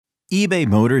eBay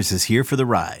Motors is here for the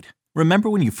ride. Remember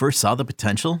when you first saw the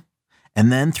potential?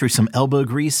 And then through some elbow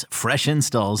grease, fresh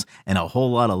installs, and a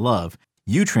whole lot of love,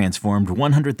 you transformed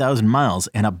 100,000 miles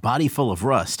and a body full of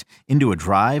rust into a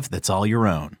drive that's all your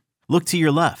own. Look to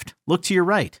your left. Look to your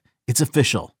right. It's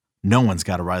official. No one's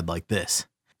got a ride like this.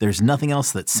 There's nothing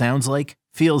else that sounds like,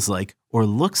 feels like, or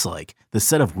looks like the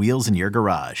set of wheels in your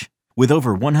garage. With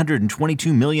over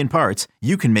 122 million parts,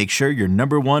 you can make sure your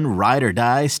number one ride or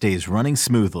die stays running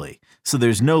smoothly. So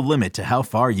there's no limit to how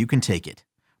far you can take it.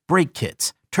 Brake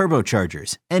kits,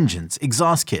 turbochargers, engines,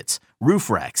 exhaust kits, roof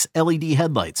racks, LED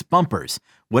headlights, bumpers,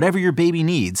 whatever your baby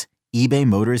needs, eBay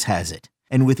Motors has it.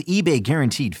 And with eBay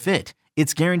Guaranteed Fit,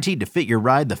 it's guaranteed to fit your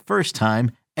ride the first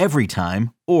time, every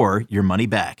time, or your money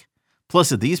back.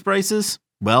 Plus at these prices,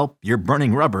 well, you're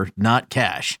burning rubber, not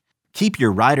cash. Keep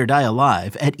your ride or die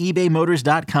alive at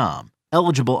ebaymotors.com.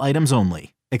 Eligible items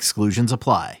only. Exclusions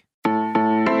apply.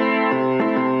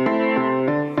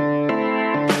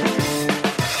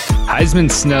 Heisman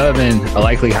snub and a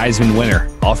likely Heisman winner,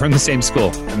 all from the same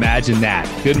school. Imagine that.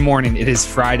 Good morning. It is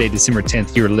Friday, December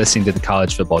 10th. You're listening to the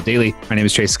College Football Daily. My name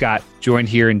is Trey Scott, joined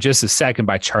here in just a second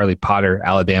by Charlie Potter,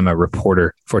 Alabama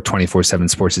reporter for 24/7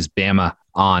 Sports' Bama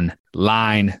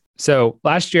Online. So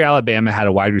last year, Alabama had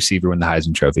a wide receiver win the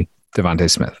Heisman Trophy, Devontae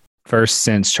Smith, first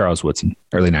since Charles Woodson,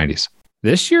 early 90s.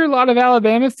 This year, a lot of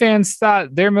Alabama fans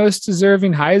thought their most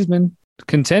deserving Heisman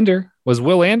contender was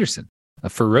Will Anderson, a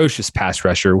ferocious pass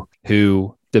rusher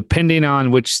who, depending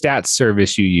on which stats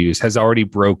service you use, has already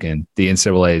broken the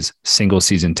NCAA's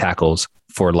single-season tackles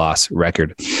for loss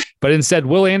record. But instead,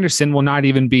 Will Anderson will not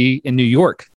even be in New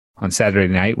York on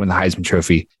Saturday night when the Heisman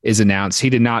Trophy is announced.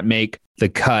 He did not make the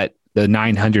cut. The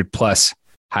 900-plus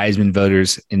Heisman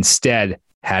voters instead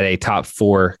had a top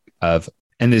four of,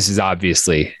 and this is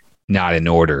obviously not in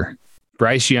order,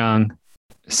 Bryce Young,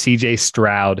 CJ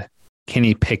Stroud,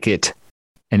 Kenny Pickett,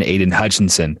 and Aiden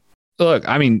Hutchinson. Look,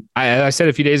 I mean, I said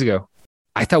a few days ago,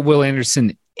 I thought Will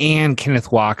Anderson and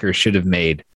Kenneth Walker should have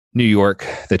made New York,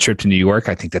 the trip to New York.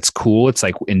 I think that's cool. It's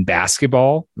like in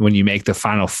basketball, when you make the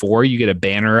Final Four, you get a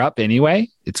banner up anyway.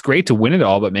 It's great to win it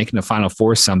all, but making the Final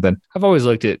Four is something. I've always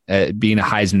looked at being a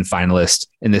Heisman finalist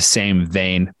in the same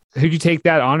vein. Who'd you take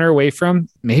that honor away from?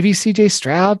 Maybe CJ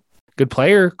Stroud. Good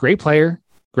player, great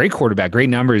quarterback, great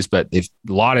numbers, but they've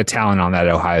a lot of talent on that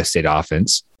Ohio State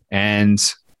offense. And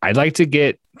I'd like to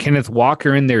get Kenneth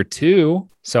Walker in there too.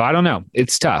 So I don't know.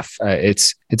 It's tough.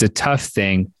 It's a tough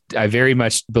thing. I very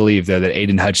much believe, though, that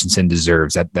Aiden Hutchinson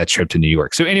deserves that trip to New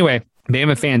York. So anyway,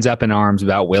 Bama fans up in arms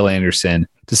about Will Anderson,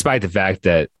 despite the fact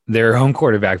that their home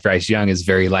quarterback, Bryce Young, is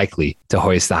very likely to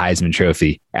hoist the Heisman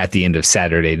Trophy at the end of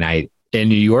Saturday night in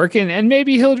New York. And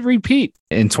maybe he'll repeat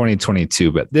in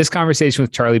 2022. But this conversation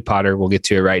with Charlie Potter, we'll get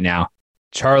to it right now.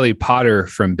 Charlie Potter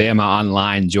from Bama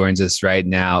Online joins us right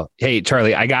now. Hey,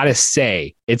 Charlie, I got to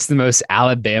say, it's the most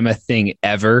Alabama thing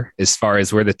ever as far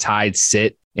as where the Tides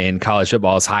sit in college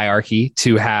football's hierarchy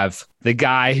to have the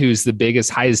guy who's the biggest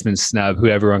Heisman snub, who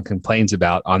everyone complains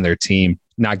about, on their team,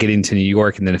 not getting to New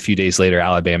York. And then a few days later,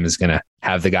 Alabama is going to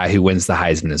have the guy who wins the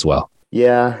Heisman as well.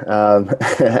 Yeah,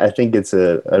 I think it's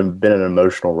been an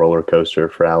emotional roller coaster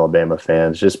for Alabama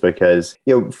fans, just because,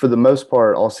 for the most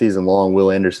part, all season long, Will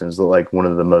Anderson's looked like one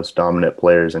of the most dominant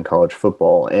players in college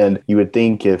football. And you would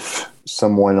think if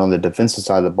someone on the defensive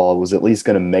side of the ball was at least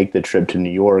going to make the trip to New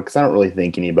York, because I don't really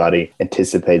think anybody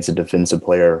anticipates a defensive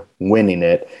player winning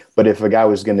it. But if a guy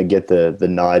was going to get the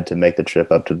nod to make the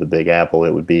trip up to the Big Apple,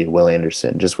 it would be Will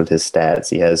Anderson, just with his stats.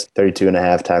 He has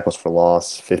 32.5 tackles for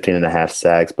loss, 15.5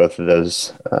 sacks. Both of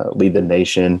those lead the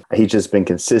nation. He's just been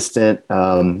consistent.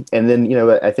 And then,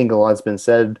 I think a lot's been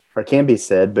said, or can be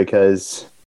said, because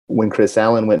when Chris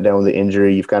Allen went down with the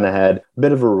injury, you've kind of had a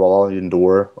bit of a revolving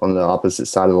door on the opposite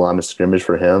side of the line of scrimmage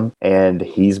for him. And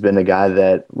he's been a guy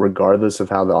that, regardless of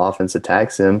how the offense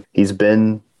attacks him, he's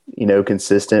been,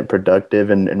 consistent, productive,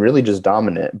 and really just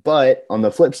dominant. But on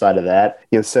the flip side of that,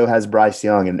 so has Bryce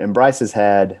Young. And Bryce has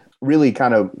had really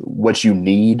kind of what you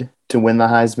need to win the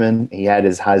Heisman. He had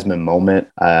his Heisman moment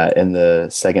in the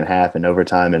second half in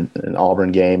overtime in an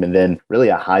Auburn game, and then really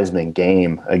a Heisman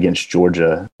game against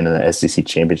Georgia in the SEC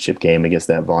championship game against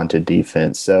that vaunted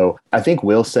defense. So I think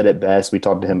Will said it best. We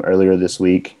talked to him earlier this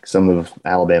week, some of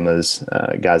Alabama's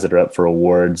guys that are up for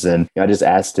awards, and I just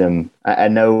asked him, I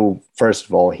know, first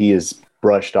of all, he is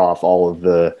brushed off all of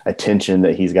the attention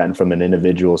that he's gotten from an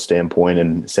individual standpoint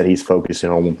and said he's focusing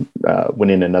on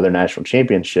winning another national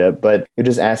championship. But it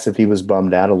just asked if he was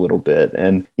bummed out a little bit.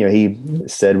 And, he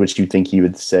said what you think he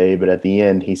would say, but at the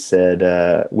end he said,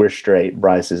 we're straight.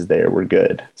 Bryce is there. We're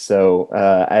good. So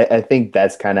I think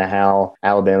that's kind of how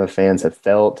Alabama fans have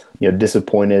felt,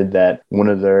 disappointed that one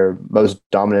of their most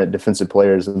dominant defensive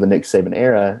players of the Nick Saban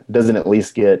era doesn't at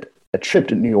least get a trip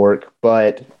to New York,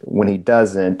 but when he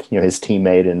doesn't, his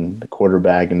teammate and the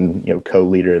quarterback and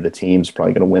co-leader of the team is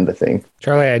probably going to win the thing.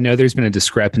 Charlie, I know there's been a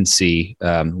discrepancy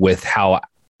with how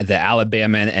the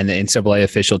Alabama and the NCAA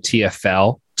official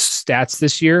TFL stats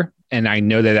this year, and I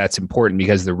know that that's important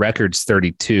because the record's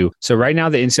 32. So right now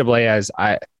the NCAA has,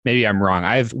 maybe I'm wrong,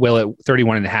 I have Will at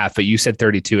 31 and a half, but you said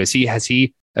 32. Has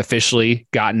he officially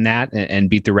gotten that and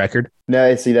beat the record?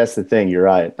 No, see, that's the thing. You're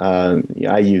right.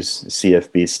 I use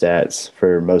CFB stats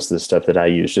for most of the stuff that I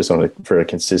use just for a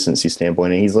consistency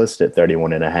standpoint. And he's listed at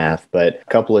 31 and a half. But a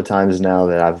couple of times now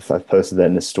that I've posted that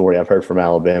in the story, I've heard from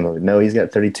Alabama, no, he's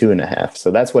got 32 and a half.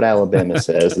 So that's what Alabama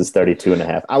says is 32 and a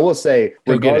half. I will say,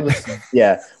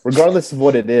 regardless of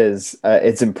what it is,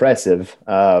 it's impressive.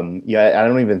 I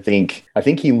don't even think, I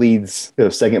think he leads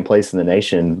second place in the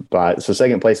nation so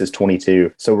second place is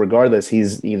 22. So regardless,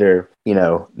 he's either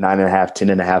 9.5,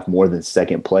 10.5 more than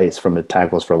second place from a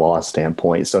tackles for loss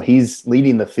standpoint. So he's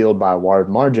leading the field by a wide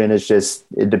margin. It's just,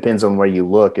 it depends on where you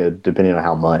look, depending on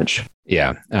how much.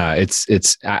 Yeah. I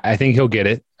think he'll get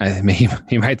it. I mean,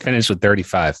 he might finish with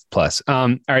 35 plus.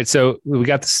 All right. So we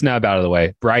got the snub out of the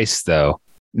way. Bryce, though,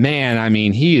 man, I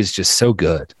mean, he is just so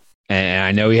good. And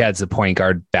I know he has the point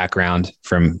guard background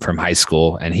from high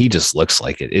school, and he just looks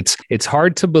like it. It's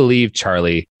hard to believe,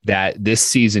 Charlie, that this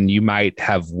season you might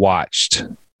have watched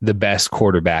the best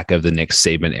quarterback of the Nick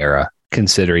Saban era,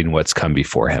 considering what's come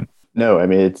before him. No, I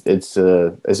mean, it's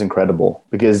incredible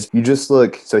because you just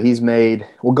look. So he's made,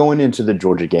 going into the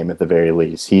Georgia game at the very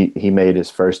least, he made his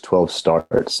first 12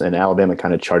 starts, and Alabama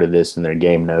kind of charted this in their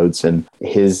game notes. And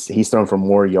he's thrown for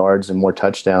more yards and more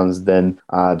touchdowns than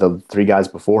the three guys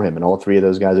before him. And all three of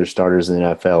those guys are starters in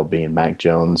the NFL, being Mac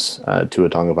Jones, Tua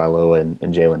Tagovailoa,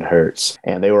 and Jalen Hurts.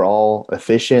 And they were all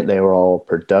efficient. They were all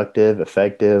productive,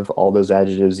 effective, all those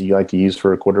adjectives you like to use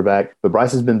for a quarterback. But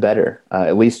Bryce has been better,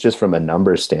 at least just from a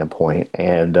numbers standpoint.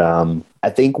 And I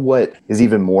think what is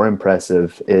even more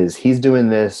impressive is he's doing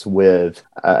this with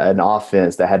an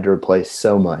offense that had to replace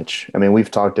so much. I mean,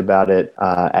 we've talked about it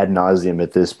ad nauseum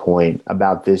at this point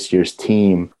about this year's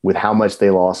team with how much they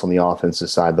lost on the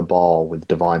offensive side of the ball with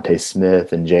Devontae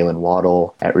Smith and Jalen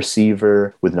Waddle at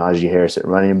receiver, with Najee Harris at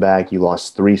running back. You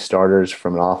lost three starters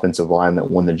from an offensive line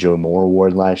that won the Joe Moore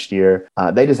Award last year.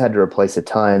 They just had to replace a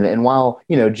ton. And while,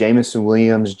 Jamison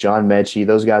Williams, John Mechie,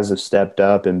 those guys have stepped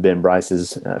up and been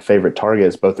Bryce's favorite targets,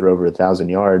 both are over 1,000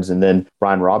 yards. And then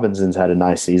Brian Robinson's had a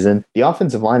nice season. The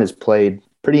offensive line has played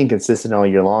pretty inconsistent all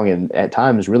year long and at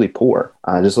times really poor.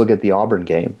 Just look at the Auburn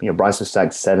game. Bryce was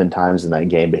sacked 7 times in that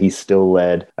game, but he still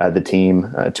led the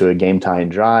team to a game-tying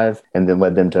drive and then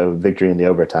led them to a victory in the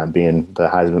overtime, being the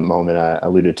Heisman moment I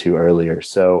alluded to earlier.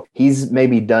 So he's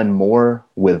maybe done more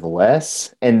with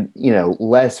less, and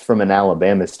less from an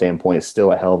Alabama standpoint is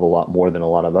still a hell of a lot more than a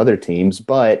lot of other teams,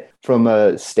 but from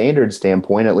a standard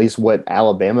standpoint, at least what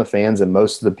Alabama fans and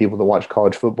most of the people that watch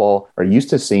college football are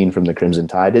used to seeing from the Crimson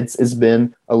Tide, it's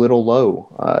been a little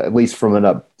low, at least from an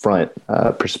upfront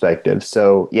perspective.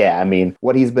 So, yeah, I mean,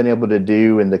 what he's been able to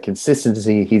do and the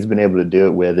consistency he's been able to do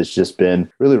it with has just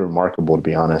been really remarkable, to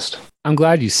be honest. I'm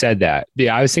glad you said that.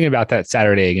 Yeah, I was thinking about that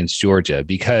Saturday against Georgia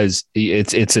because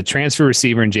it's a transfer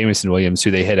receiver in Jamison Williams who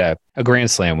they hit a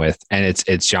grand slam with, and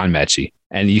it's John Mechie.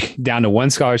 And you down to one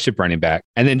scholarship running back.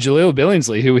 And then Jaleel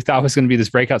Billingsley, who we thought was going to be this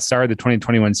breakout star of the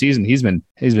 2021 season, he's been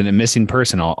a missing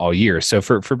person all year. So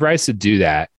for Bryce to do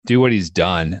that, do what he's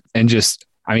done, and just,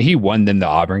 I mean, he won them the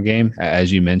Auburn game,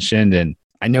 as you mentioned, and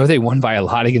I know they won by a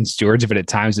lot against Georgia, but at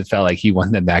times it felt like he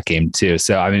won them that game too.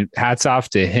 So, I mean, hats off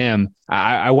to him.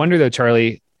 I wonder though,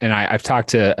 Charlie, and I've talked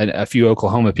to a few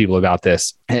Oklahoma people about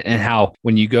this and how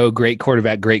when you go great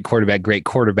quarterback, great quarterback, great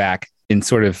quarterback in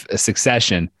sort of a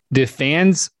succession, do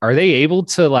fans, are they able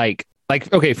to like,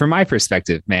 okay, from my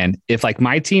perspective, man, if like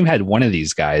my team had one of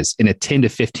these guys in a 10 to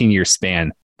 15 year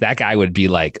span, that guy would be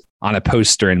like on a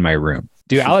poster in my room.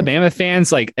 Do Alabama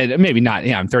fans like, maybe not,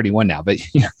 I'm 31 now, but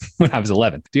when I was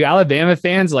 11, do Alabama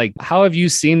fans like, how have you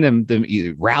seen them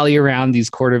either rally around these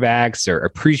quarterbacks or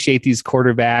appreciate these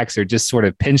quarterbacks or just sort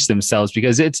of pinch themselves?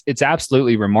 Because it's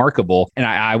absolutely remarkable. And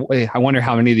I wonder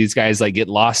how many of these guys like get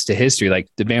lost to history. Like,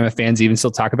 do Bama fans even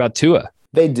still talk about Tua?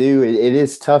 They do. It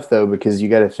is tough, though, because you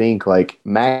got to think like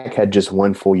Mac had just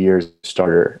one full year as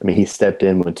starter. I mean, he stepped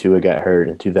in when Tua got hurt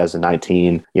in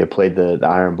 2019. Played the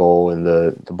Iron Bowl and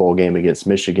the bowl game against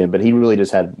Michigan, but he really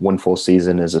just had one full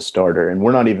season as a starter. And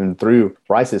we're not even through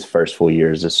Bryce's first full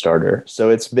year as a starter. So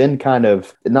it's been kind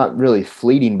of not really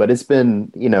fleeting, but it's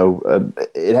been,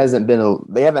 it hasn't been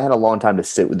they haven't had a long time to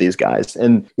sit with these guys.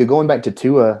 And you're going back to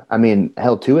Tua. I mean,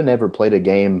 hell, Tua never played a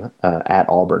game at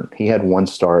Auburn. He had one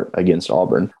start against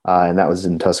Auburn, and that was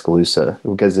in Tuscaloosa,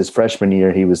 because his freshman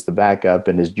year he was the backup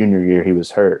and his junior year he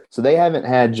was hurt. So they haven't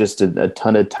had just a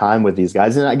ton of time with these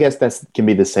guys. And I guess that can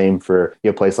be the same for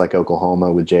a place like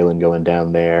Oklahoma with Jalen going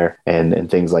down there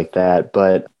and things like that.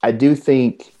 But I do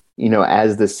think,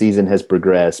 as the season has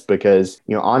progressed, because,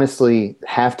 honestly,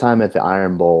 halftime at the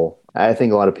Iron Bowl, I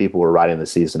think a lot of people were writing the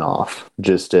season off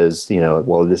just as,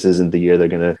 well, this isn't the year they're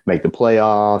going to make the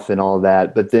playoff and all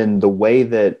that. But then the way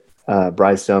that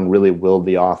Bryce Young really willed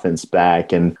the offense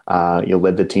back and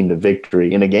led the team to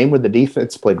victory in a game where the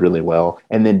defense played really well,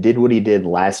 and then did what he did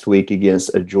last week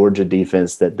against a Georgia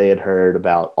defense that they had heard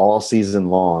about all season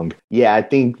long. Yeah, I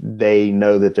think they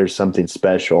know that there's something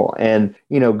special. And,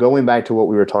 going back to what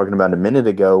we were talking about a minute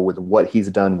ago with what he's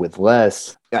done with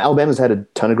less, Alabama's had a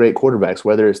ton of great quarterbacks,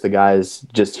 whether it's the guys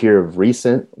just here of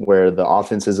recent, where the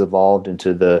offense has evolved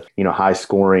into the, high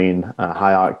scoring,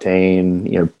 high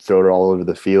octane, throw it all over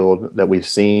the field that we've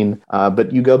seen.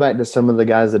 But you go back to some of the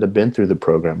guys that have been through the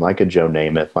program, like a Joe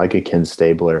Namath, like a Ken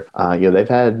Stabler. They've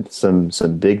had some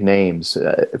big names.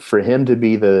 For him to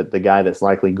be the guy that's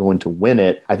likely going to win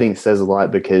it, I think says a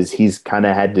lot, because he's kind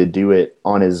of had to do it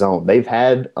on his own. They've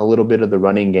had a little bit of the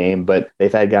running game, but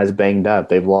they've had guys banged up.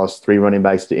 They've lost 3 running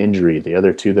backs to injury. The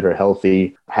other 2 that are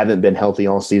healthy haven't been healthy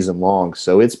all season long.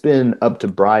 So it's been up to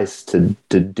Bryce to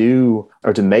do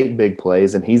or to make big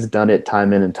plays, and he's done it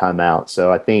time in and time out.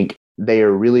 So I think they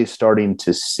are really starting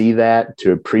to see that,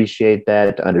 to appreciate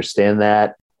that, to understand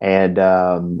that. And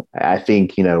I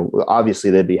think,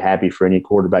 obviously they'd be happy for any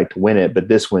quarterback to win it, but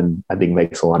this one I think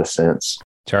makes a lot of sense.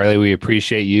 Charlie, we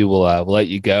appreciate you. We'll let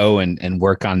you go and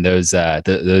work on those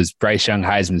Bryce Young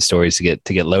Heisman stories to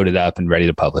get loaded up and ready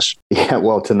to publish. Yeah,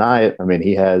 well, tonight, I mean,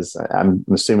 I'm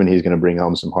assuming he's going to bring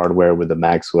home some hardware with the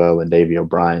Maxwell and Davey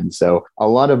O'Brien. So a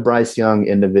lot of Bryce Young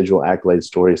individual accolade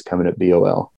stories coming at BOL.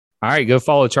 All right, go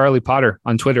follow Charlie Potter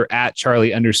on Twitter at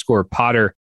Charlie_Potter.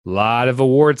 A lot of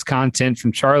awards content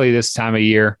from Charlie this time of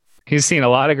year. He's seen a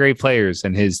lot of great players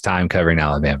in his time covering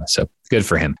Alabama, so good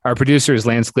for him. Our producer is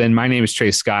Lance Glenn. My name is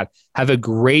Trey Scott. Have a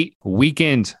great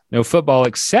weekend. No football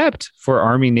except for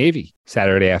Army-Navy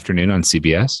Saturday afternoon on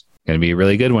CBS. Going to be a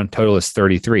really good one. Total is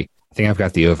 33. I think I've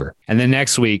got the over. And then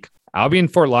next week, I'll be in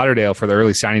Fort Lauderdale for the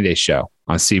early signing day show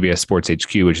on CBS Sports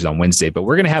HQ, which is on Wednesday. But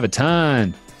we're going to have a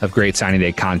ton of great signing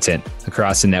day content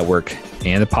across the network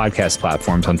and the podcast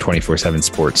platforms on 24/7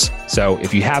 Sports. So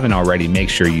if you haven't already, make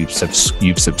sure you've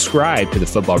subscribed to the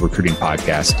Football Recruiting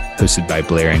Podcast hosted by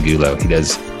Blair Angulo. He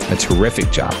does a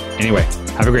terrific job. Anyway,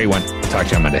 have a great one. Talk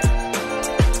to you on Monday.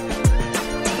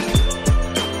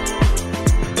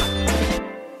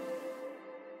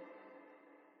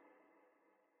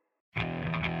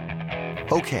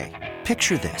 Okay,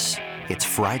 picture this. It's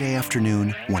Friday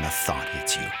afternoon when a thought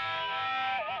hits you.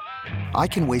 I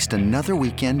can waste another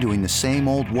weekend doing the same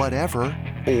old whatever,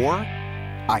 or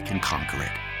I can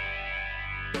conquer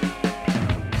it.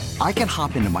 I can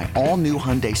hop into my all-new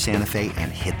Hyundai Santa Fe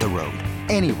and hit the road.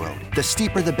 Any road. The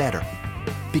steeper, the better.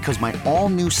 Because my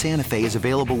all-new Santa Fe is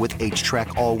available with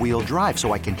H-Track all-wheel drive,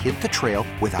 so I can hit the trail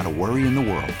without a worry in the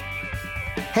world.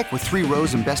 Heck, with 3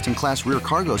 rows and best-in-class rear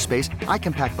cargo space, I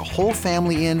can pack the whole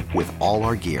family in with all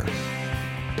our gear.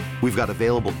 We've got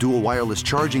available dual wireless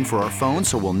charging for our phones,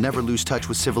 so we'll never lose touch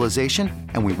with civilization,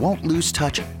 and we won't lose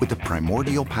touch with the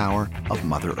primordial power of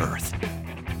Mother Earth.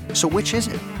 So which is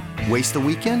it? Waste the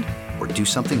weekend or do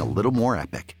something a little more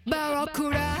epic?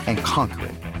 And conquer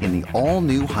it in the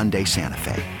all-new Hyundai Santa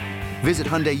Fe. Visit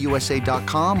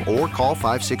HyundaiUSA.com or call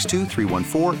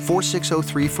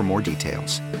 562-314-4603 for more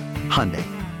details. Hyundai,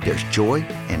 there's joy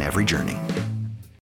in every journey.